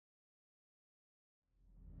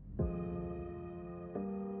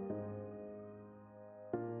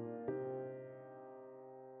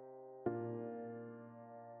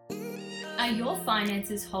Are your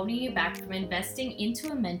finances holding you back from investing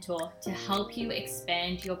into a mentor to help you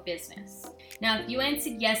expand your business? Now, if you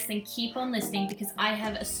answered yes, then keep on listening because I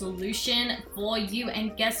have a solution for you.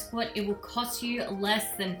 And guess what? It will cost you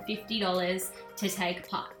less than $50 to take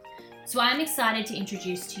part. So I'm excited to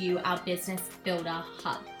introduce to you our Business Builder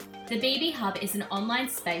Hub. The BB Hub is an online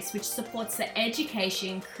space which supports the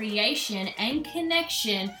education, creation, and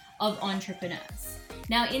connection of entrepreneurs.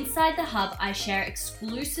 Now, inside the Hub, I share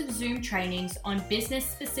exclusive Zoom trainings on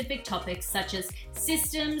business-specific topics such as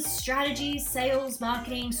systems, strategies, sales,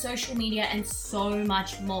 marketing, social media, and so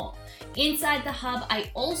much more. Inside the Hub,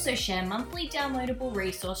 I also share monthly downloadable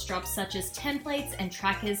resource drops such as templates and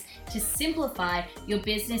trackers to simplify your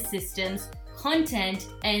business systems, content,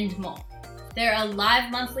 and more. There are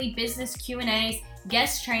live monthly business Q&As,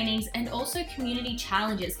 guest trainings, and also community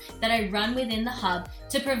challenges that I run within the Hub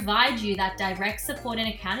to provide you that direct support and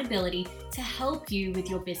accountability to help you with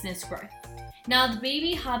your business growth. Now, the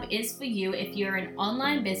BB Hub is for you if you're an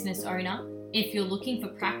online business owner, if you're looking for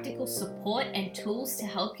practical support and tools to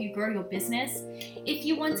help you grow your business, if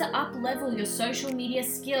you want to up-level your social media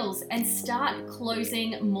skills and start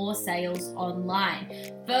closing more sales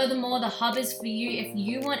online. Furthermore, the Hub is for you if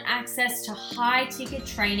you want access to high-ticket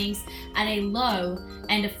trainings at a low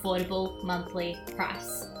and affordable monthly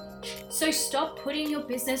price. So stop putting your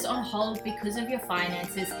business on hold because of your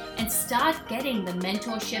finances and start getting the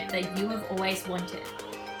mentorship that you have always wanted.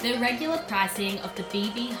 The regular pricing of the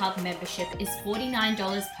BB Hub membership is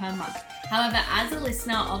 $49 per month. However, as a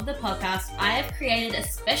listener of the podcast, I have created a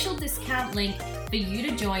special discount link for you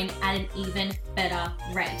to join at an even better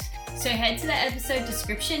rate. So head to the episode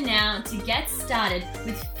description now to get started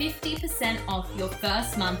with 50% off your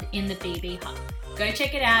first month in the BB Hub. Go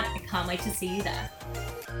check it out. I can't wait to see you there.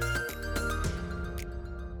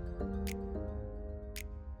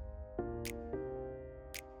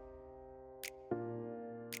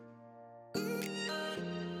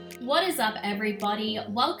 What is up, everybody?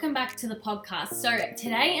 Welcome back to the podcast. So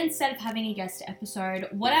today, instead of having a guest episode,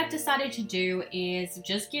 what I've decided to do is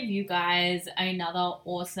just give you guys another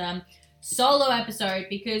awesome solo episode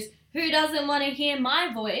because who doesn't want to hear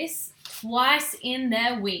my voice twice in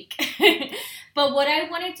their week? But what I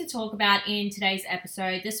wanted to talk about in today's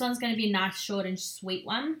episode, this one's going to be a nice, short and sweet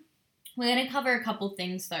one. We're going to cover a couple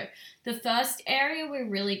things though. The first area we're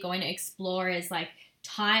really going to explore is like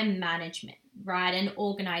time management, right, and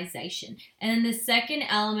organization. And then the second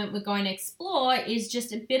element we're going to explore is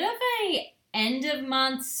just a bit of a end of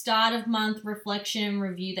month, start of month reflection and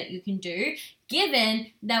review that you can do, given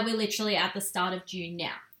that we're literally at the start of June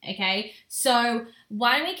now. Okay, so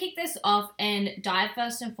why don't we kick this off and dive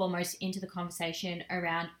first and foremost into the conversation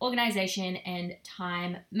around organization and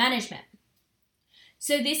time management.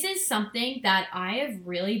 So this is something that I have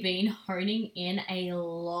really been honing in a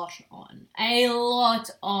lot on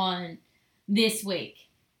this week,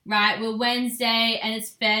 right? We're Wednesday, and it's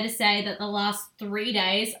fair to say that the last 3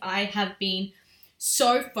 days I have been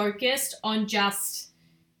so focused on just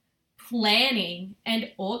planning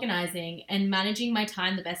and organizing and managing my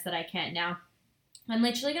time the best that I can. Now, I'm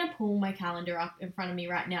literally going to pull my calendar up in front of me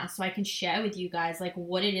right now so I can share with you guys like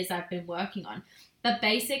what it is I've been working on. But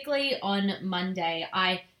basically on Monday,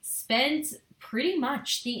 I spent pretty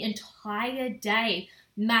much the entire day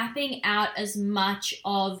mapping out as much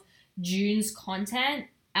of June's content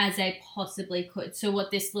as I possibly could. So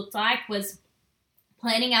what this looked like was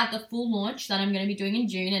planning out the full launch that I'm going to be doing in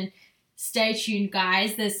June. And stay tuned,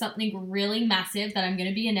 guys. There's something really massive that I'm going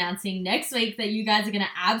to be announcing next week that you guys are going to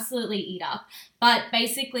absolutely eat up. But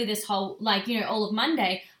basically this whole, all of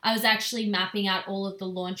Monday, I was actually mapping out all of the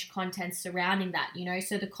launch content surrounding that,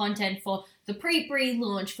 so the content for the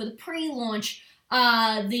pre-launch, for the pre-launch,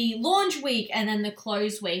 the launch week, and then the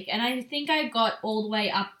close week. And I think I got all the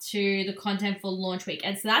way up to the content for launch week.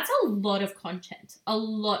 And so that's a lot of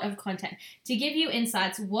content. To give you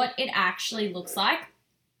insights, what it actually looks like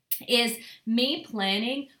is me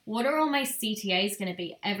planning what are all my CTAs going to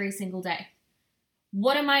be every single day.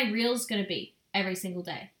 What are my reels going to be every single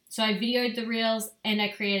day? So I videoed the reels and I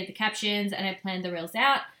created the captions and I planned the reels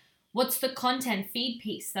out. What's the content feed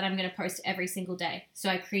piece that I'm going to post every single day? So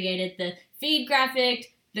I created the feed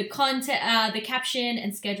graphic, the content, the caption,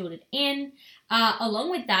 and scheduled it in.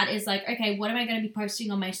 Along with that is like, okay, what am I going to be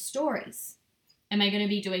posting on my stories? Am I going to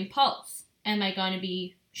be doing polls? Am I going to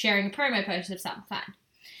be sharing a promo post of some kind?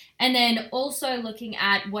 And then also looking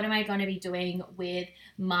at what am I going to be doing with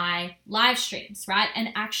my live streams, right? And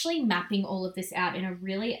actually mapping all of this out in a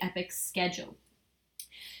really epic schedule.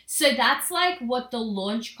 So that's like what the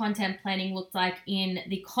launch content planning looked like in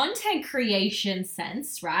the content creation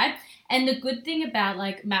sense, right? And the good thing about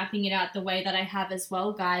like mapping it out the way that I have as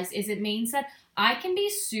well, guys, is it means that I can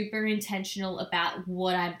be super intentional about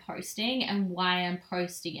what I'm posting and why I'm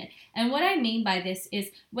posting it. And what I mean by this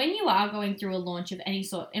is when you are going through a launch of any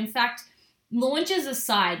sort, in fact, launches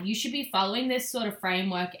aside, you should be following this sort of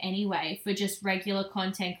framework anyway for just regular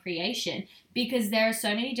content creation, because there are so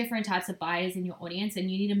many different types of buyers in your audience,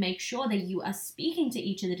 and you need to make sure that you are speaking to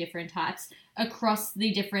each of the different types across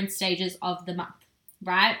the different stages of the month,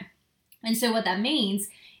 right? And so what that means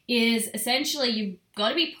is essentially you've got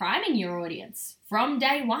to be priming your audience from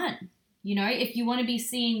day one, you know, if you want to be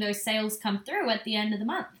seeing those sales come through at the end of the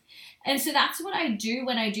month. And so that's what I do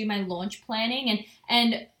when I do my launch planning,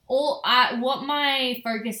 and what my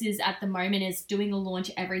focus is at the moment is doing a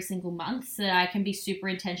launch every single month so that I can be super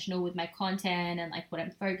intentional with my content and like what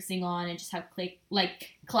I'm focusing on, and just have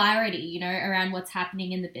clarity, you know, around what's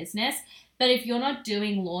happening in the business. But if you're not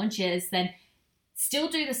doing launches, then still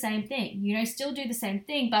do the same thing, you know, still do the same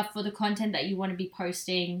thing, but for the content that you want to be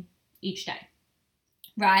posting each day,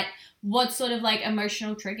 right? What sort of like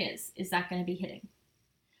emotional triggers is that going to be hitting?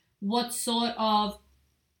 What sort of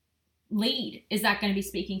lead is that going to be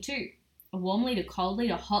speaking to? A warm lead, a cold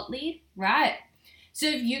lead, a hot lead, right? So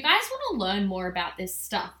if you guys want to learn more about this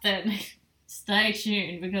stuff, then stay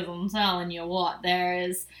tuned, because I'm telling you what, there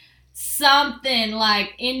is something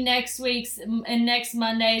like in next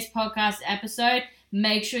Monday's podcast episode.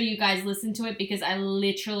 Make sure you guys listen to it, because I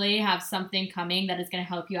literally have something coming that is going to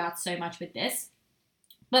help you out so much with this.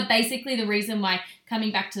 But basically the reason why,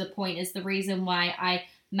 coming back to the point, is the reason why I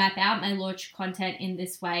map out my launch content in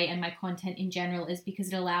this way and my content in general is because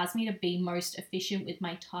it allows me to be most efficient with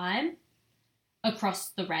my time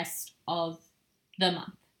across the rest of the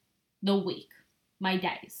month, the week, my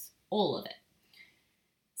days, all of it.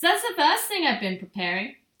 So that's the first thing I've been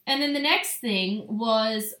preparing. And then the next thing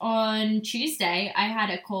was on Tuesday, I had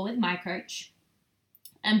a call with my coach.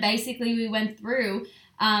 And basically we went through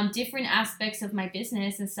different aspects of my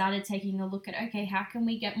business and started taking a look at, okay, how can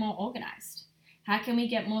we get more organized? How can we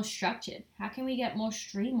get more structured? How can we get more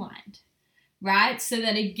streamlined? Right? So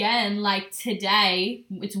that again, like today,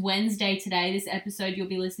 it's Wednesday today, this episode, you'll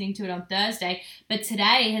be listening to it on Thursday, but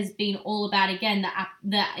today has been all about, again,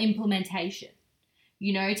 the implementation.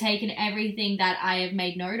 You know, taking everything that I have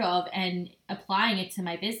made note of and applying it to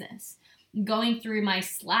my business. Going through my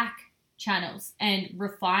Slack channels and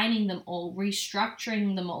refining them all,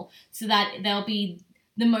 restructuring them all so that they'll be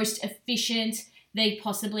the most efficient they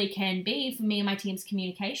possibly can be for me and my team's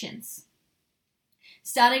communications.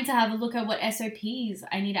 Starting to have a look at what SOPs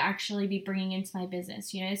I need to actually be bringing into my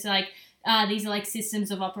business, you know, so like these are like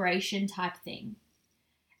systems of operation type thing.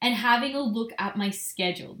 And having a look at my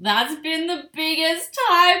schedule. That's been the biggest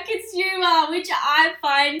time consumer, which I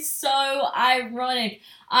find so ironic.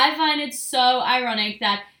 I find it so ironic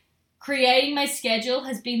that creating my schedule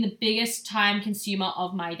has been the biggest time consumer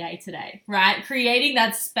of my day today, right? Creating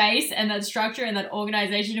that space and that structure and that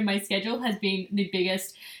organization in my schedule has been the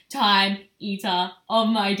biggest time eater of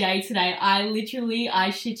my day today. I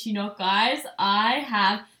shit you not, guys, I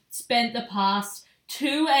have spent the past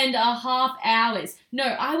 2.5 hours. No,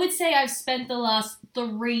 I would say I've spent the last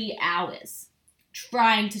 3 hours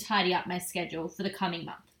trying to tidy up my schedule for the coming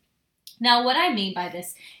month. Now, what I mean by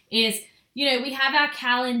this is, you know, we have our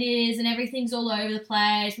calendars and everything's all over the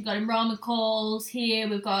place. We've got enrollment calls here.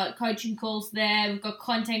 We've got coaching calls there. We've got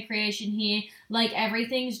content creation here. Like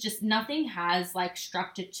everything's just, nothing has like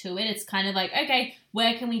structure to it. It's kind of like, okay,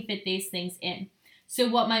 where can we fit these things in? So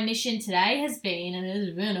what my mission today has been, and it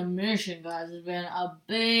has been a mission, guys, it's been a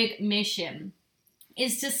big mission,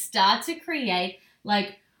 is to start to create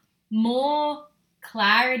like more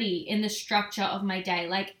clarity in the structure of my day,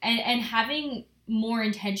 like and having more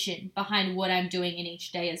intention behind what I'm doing in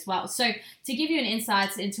each day as well. So to give you an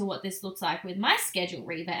insight into what this looks like with my schedule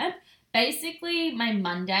revamp, basically my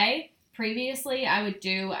Monday, previously I would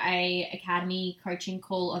do a academy coaching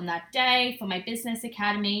call on that day for my business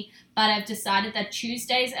academy, but I've decided that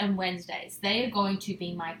Tuesdays and Wednesdays, they are going to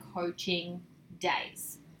be my coaching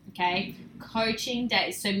days, okay? Coaching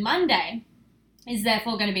days. So Monday is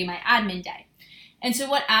therefore going to be my admin day. And so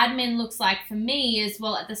what admin looks like for me is,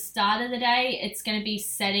 well, at the start of the day, it's going to be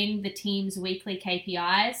setting the team's weekly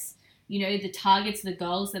KPIs, you know, the targets, the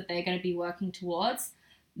goals that they're going to be working towards.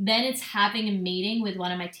 Then it's having a meeting with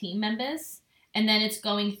one of my team members. And then it's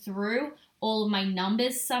going through all of my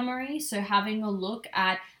numbers summary. So having a look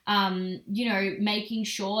at, you know, making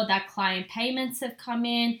sure that client payments have come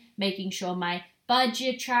in, making sure my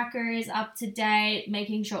budget tracker is up to date,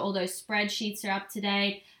 making sure all those spreadsheets are up to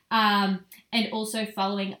date. and also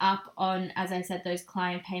following up on, as I said, those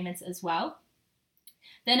client payments as well.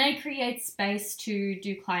 Then I create space to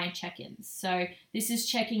do client check-ins. So this is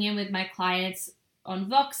checking in with my clients on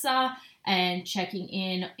Voxer and checking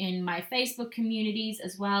in my Facebook communities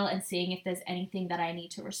as well and seeing if there's anything that I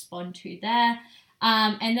need to respond to there.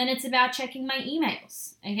 And then it's about checking my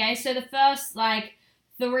emails. Okay, so the first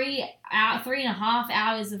 3.5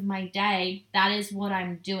 hours of my day, that is what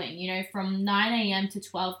I'm doing. From 9 a.m. to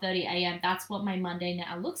 12:30 a.m., that's what my Monday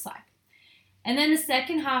now looks like. And then the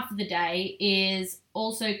second half of the day is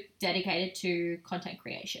also dedicated to content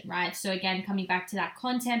creation, right? So again, coming back to that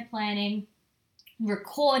content planning,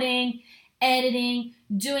 recording, editing,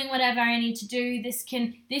 doing whatever I need to do. This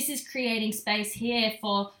is creating space here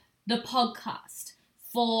for the podcast,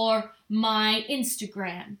 for my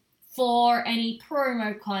Instagram, for any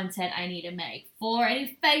promo content I need to make, for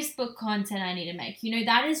any Facebook content I need to make.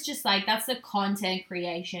 That is just that's the content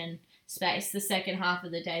creation space, the second half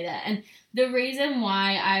of the day there. And the reason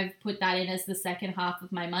why I've put that in as the second half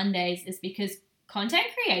of my Mondays is because content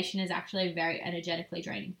creation is actually a very energetically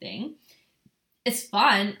draining thing. It's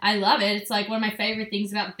fun. I love it. It's one of my favorite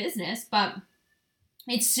things about business, but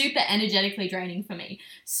it's super energetically draining for me.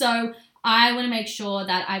 So I want to make sure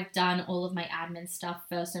that I've done all of my admin stuff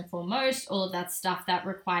first and foremost, all of that stuff that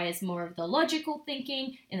requires more of the logical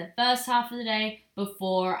thinking in the first half of the day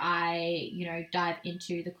before I, dive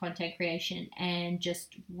into the content creation and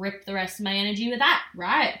just rip the rest of my energy with that,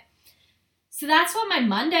 right? So that's what my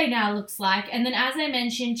Monday now looks like. And then as I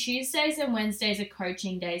mentioned, Tuesdays and Wednesdays are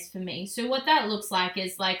coaching days for me. So what that looks like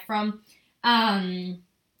is from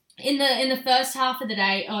in the first half of the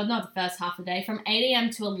day, or not the first half of the day, from 8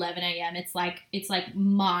 a.m. to 11 a.m., it's like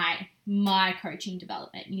my coaching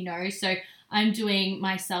development, So I'm doing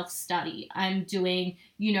my self-study. I'm doing,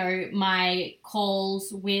 my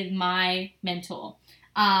calls with my mentor.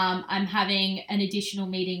 I'm having an additional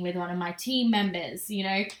meeting with one of my team members,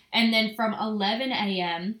 and then from 11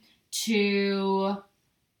 a.m. to,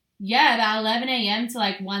 about 11 a.m. to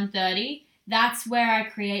 1:30, that's where I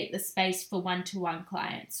create the space for one-to-one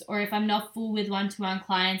clients. Or if I'm not full with one-to-one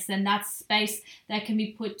clients, then that's space that can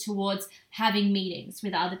be put towards having meetings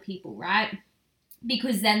with other people, right?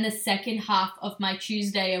 Because then the second half of my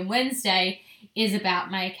Tuesday and Wednesday is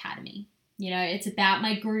about my academy. It's about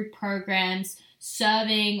my group programs,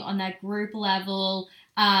 serving on that group level.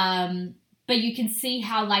 But you can see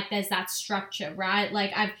how there's that structure, right?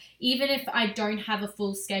 Even if I don't have a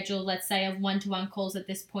full schedule, let's say of one-to-one calls at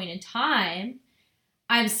this point in time,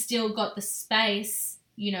 I've still got the space,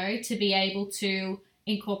 to be able to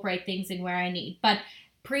incorporate things in where I need. But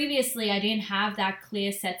previously I didn't have that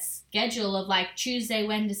clear set schedule of Tuesday,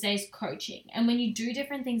 Wednesday's coaching. And when you do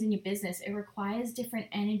different things in your business, it requires different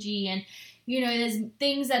energy and there's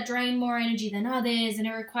things that drain more energy than others, and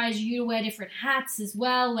it requires you to wear different hats as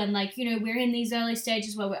well when we're in these early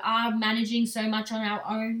stages where we are managing so much on our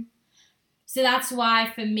own. So that's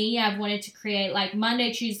why for me, I've wanted to create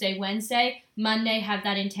Monday, Tuesday, Wednesday. Monday have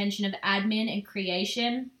that intention of admin and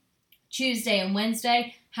creation. Tuesday and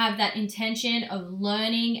Wednesday have that intention of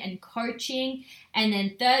learning and coaching. And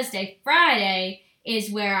then Thursday, Friday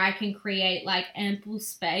is where I can create ample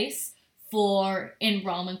space for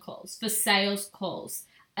enrollment calls, for sales calls,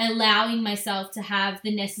 allowing myself to have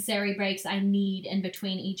the necessary breaks I need in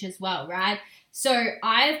between each as well, right? So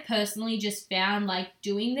I've personally just found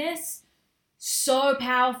doing this so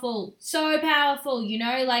powerful,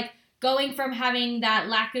 going from having that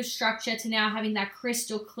lack of structure to now having that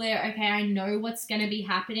crystal clear, okay, I know what's going to be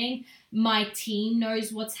happening. My team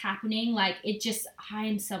knows what's happening. I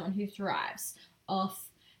am someone who thrives off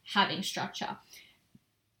having structure.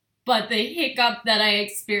 But the hiccup that I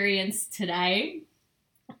experienced today,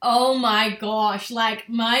 oh my gosh, I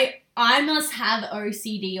must have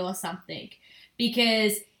OCD or something,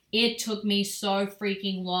 because it took me so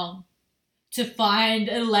freaking long to find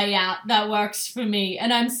a layout that works for me.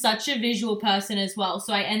 And I'm such a visual person as well.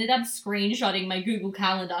 So I ended up screenshotting my Google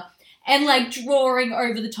Calendar and drawing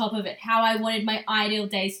over the top of it how I wanted my ideal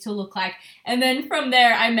days to look like. And then from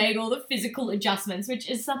there, I made all the physical adjustments, which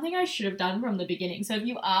is something I should have done from the beginning. So if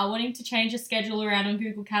you are wanting to change a schedule around on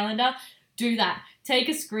Google Calendar, do that. Take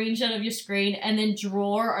a screenshot of your screen and then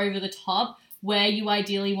draw over the top where you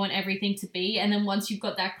ideally want everything to be. And then once you've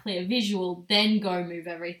got that clear visual, then go move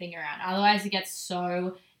everything around. Otherwise, it gets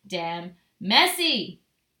so damn messy.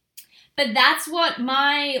 But that's what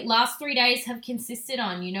my last 3 days have consisted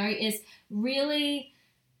on, is really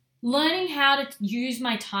learning how to use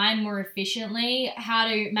my time more efficiently, how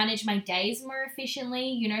to manage my days more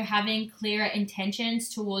efficiently, having clearer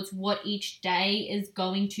intentions towards what each day is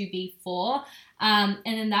going to be for. And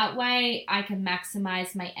then that way I can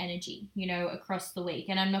maximize my energy, across the week.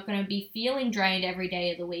 And I'm not going to be feeling drained every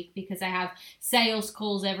day of the week because I have sales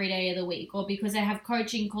calls every day of the week or because I have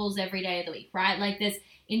coaching calls every day of the week, right? Like there's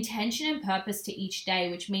intention and purpose to each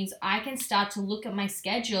day, which means I can start to look at my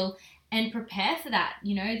schedule and prepare for that,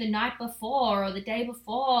 the night before or the day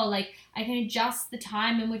before. Like I can adjust the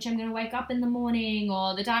time in which I'm going to wake up in the morning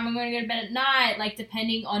or the time I'm going to go to bed at night, like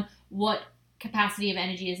depending on what capacity of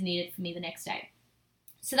energy is needed for me the next day.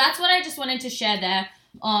 So that's what I just wanted to share there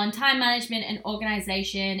on time management and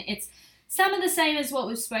organization. It's some of the same as what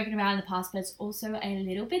we've spoken about in the past, but it's also a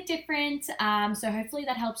little bit different. So hopefully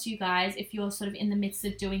that helps you guys if you're sort of in the midst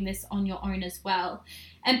of doing this on your own as well.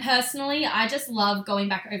 And personally, I just love going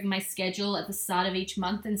back over my schedule at the start of each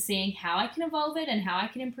month and seeing how I can evolve it and how I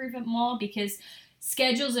can improve it more, because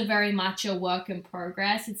schedules are very much a work in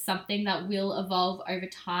progress. It's something that will evolve over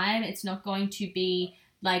time. It's not going to be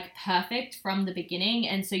like perfect from the beginning,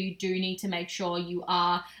 and so you do need to make sure you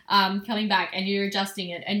are coming back and you're adjusting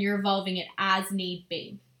it and you're evolving it as need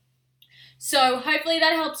be. So hopefully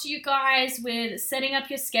that helps you guys with setting up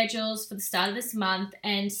your schedules for the start of this month.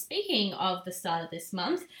 And speaking of the start of this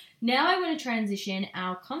month, now I want to transition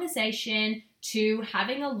our conversation to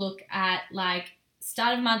having a look at like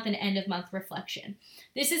start of month and end of month reflection.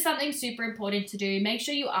 This is something super important to do. Make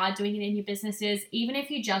sure you are doing it in your businesses, even if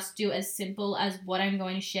you just do as simple as what I'm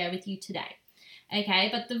going to share with you today. Okay,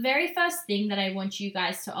 but the very first thing that I want you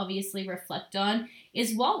guys to obviously reflect on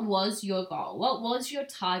is, what was your goal? What was your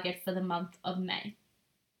target for the month of May?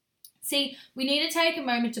 See, we need to take a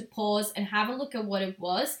moment to pause and have a look at what it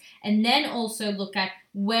was, and then also look at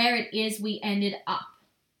where it is we ended up.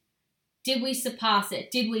 Did we surpass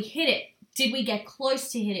it? Did we hit it? Did we get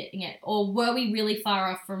close to hitting it? Or were we really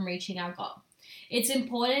far off from reaching our goal? It's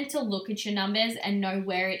important to look at your numbers and know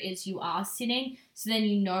where it is you are sitting, so then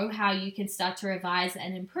you know how you can start to revise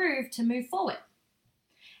and improve to move forward.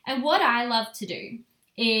 And what I love to do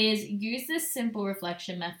is use this simple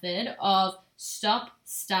reflection method of stop,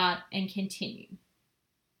 start, and continue.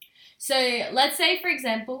 So let's say, for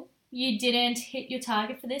example, you didn't hit your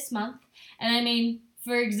target for this month. And I mean,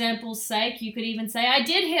 for example's sake, you could even say, I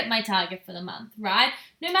did hit my target for the month, right?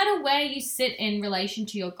 No matter where you sit in relation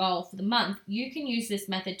to your goal for the month, you can use this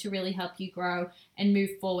method to really help you grow and move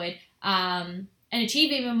forward and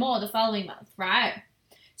achieve even more the following month, right?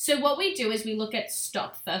 So what we do is we look at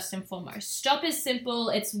stop first and foremost. Stop is simple.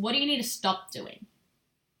 It's what do you need to stop doing?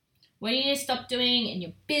 What do you need to stop doing in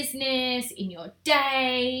your business, in your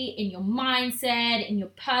day, in your mindset, in your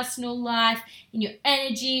personal life, in your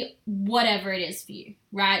energy, whatever it is for you,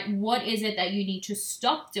 right? What is it that you need to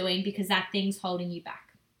stop doing because that thing's holding you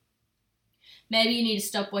back? Maybe you need to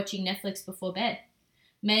stop watching Netflix before bed.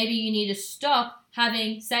 Maybe you need to stop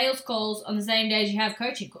having sales calls on the same day as you have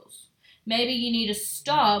coaching calls. Maybe you need to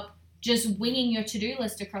stop just winging your to-do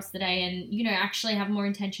list across the day and, actually have more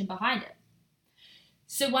intention behind it.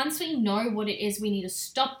 So once we know what it is we need to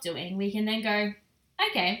stop doing, we can then go,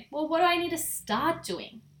 okay, well, what do I need to start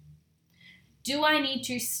doing? Do I need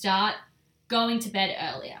to start going to bed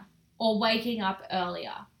earlier, or waking up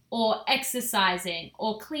earlier, or exercising,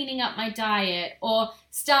 or cleaning up my diet, or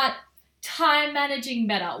start time managing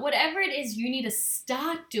better? Whatever it is you need to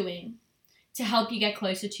start doing to help you get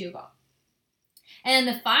closer to your goal. And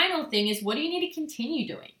then the final thing is, what do you need to continue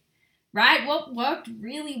doing? Right? What worked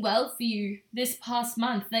really well for you this past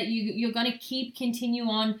month that you're going to continue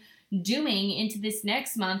on doing into this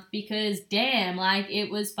next month because damn, like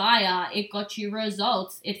it was fire. It got you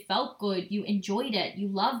results. It felt good. You enjoyed it. You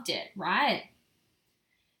loved it, right?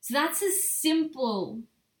 So that's as simple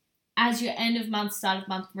as your end of month, start of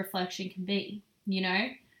month reflection can be,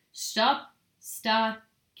 Stop, start,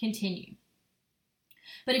 continue.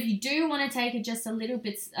 But if you do want to take it just a little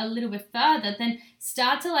bit further, then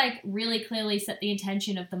start to really clearly set the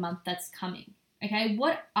intention of the month that's coming. Okay,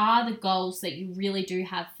 what are the goals that you really do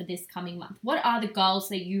have for this coming month? What are the goals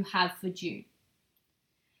that you have for June?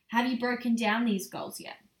 Have you broken down these goals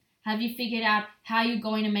yet? Have you figured out how you're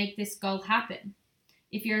going to make this goal happen?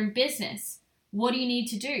 If you're in business, what do you need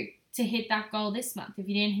to do to hit that goal this month? If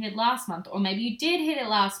you didn't hit it last month, or maybe you did hit it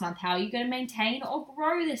last month, how are you going to maintain or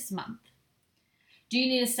grow this month? Do you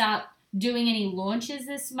need to start doing any launches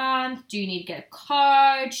this month? Do you need to get a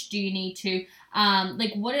coach? Do you need to,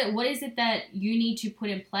 what is it that you need to put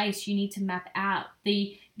in place? You need to map out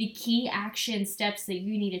the key action steps that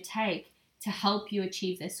you need to take to help you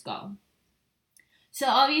achieve this goal. So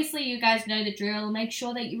obviously you guys know the drill. Make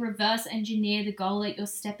sure that you reverse engineer the goal that you're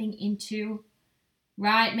stepping into,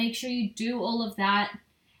 right? Make sure you do all of that.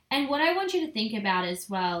 And what I want you to think about as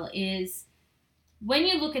well is when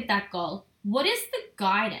you look at that goal, what is the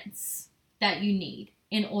guidance that you need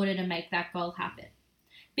in order to make that goal happen?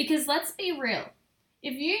 Because let's be real.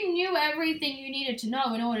 If you knew everything you needed to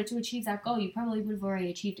know in order to achieve that goal, you probably would have already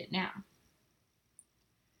achieved it now.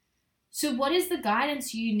 So what is the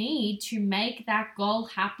guidance you need to make that goal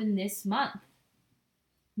happen this month?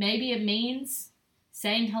 Maybe it means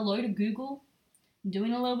saying hello to Google,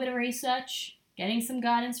 doing a little bit of research, getting some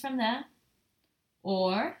guidance from there.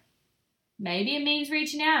 Or maybe it means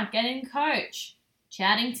reaching out, getting a coach,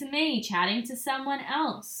 chatting to me, chatting to someone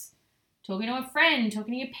else, talking to a friend,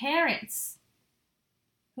 talking to your parents,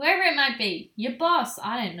 whoever it might be, your boss,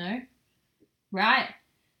 I don't know, right?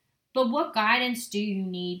 But what guidance do you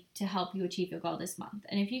need to help you achieve your goal this month?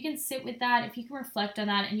 And if you can sit with that, if you can reflect on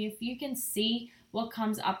that, and if you can see what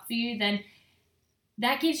comes up for you, then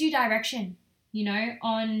that gives you direction,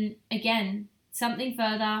 on, again, something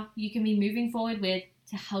further you can be moving forward with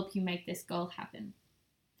to help you make this goal happen.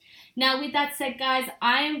 Now, with that said, guys,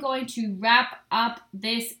 I am going to wrap up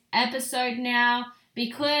this episode now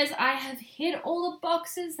because I have hit all the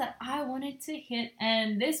boxes that I wanted to hit,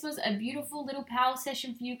 and this was a beautiful little power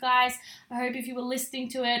session for you guys. I hope if you were listening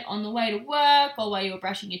to it on the way to work, or while you were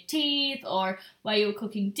brushing your teeth, or while you were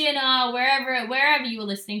cooking dinner, wherever you were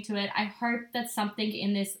listening to it, I hope that something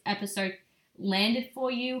in this episode landed for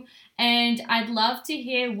you. And I'd love to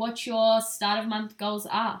hear what your start of month goals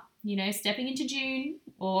are. Stepping into June,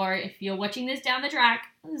 or if you're watching this down the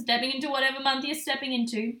track, stepping into whatever month you're stepping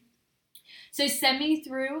into. So send me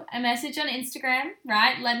through a message on Instagram,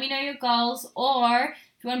 right? Let me know your goals, or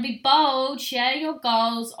if you want to be bold, share your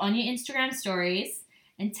goals on your Instagram stories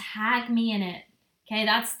and tag me in it. Okay,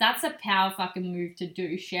 that's a power fucking move to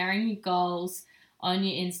do, sharing your goals on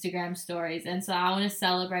your Instagram stories. And so I want to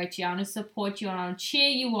celebrate you, I want to support you, and I want to cheer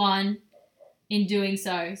you on in doing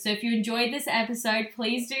so. So if you enjoyed this episode,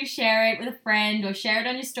 please do share it with a friend or share it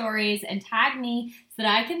on your stories and tag me so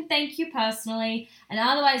that I can thank you personally. And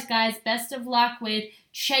otherwise, guys, best of luck with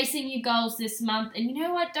chasing your goals this month. And you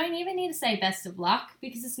know what? Don't even need to say best of luck,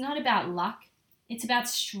 because it's not about luck. It's about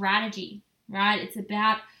strategy, right? It's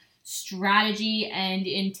about strategy and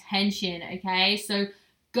intention, okay? So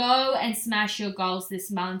go and smash your goals this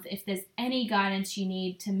month. If there's any guidance you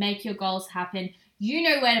need to make your goals happen, you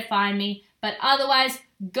know where to find me. But otherwise,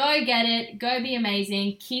 go get it. Go be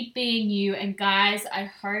amazing. Keep being you. And guys, I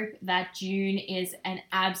hope that June is an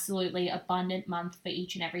absolutely abundant month for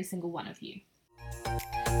each and every single one of you.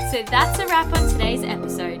 So that's a wrap on today's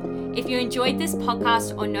episode. If you enjoyed this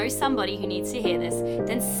podcast or know somebody who needs to hear this,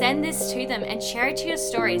 then send this to them and share it to your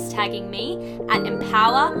stories, tagging me at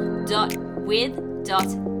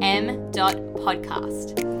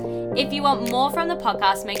empower.with.m.podcast. If you want more from the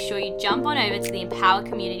podcast, make sure you jump on over to the Empower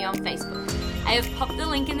community on Facebook. I have popped the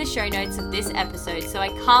link in the show notes of this episode, so I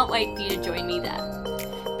can't wait for you to join me there.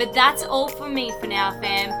 But that's all from me for now,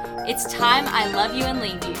 fam. It's time I love you and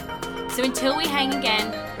leave you. So until we hang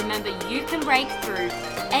again, remember you can break through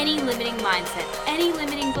any limiting mindset, any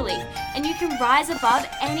limiting belief, and you can rise above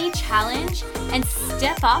any challenge and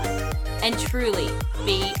step up and truly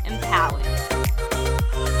be empowered.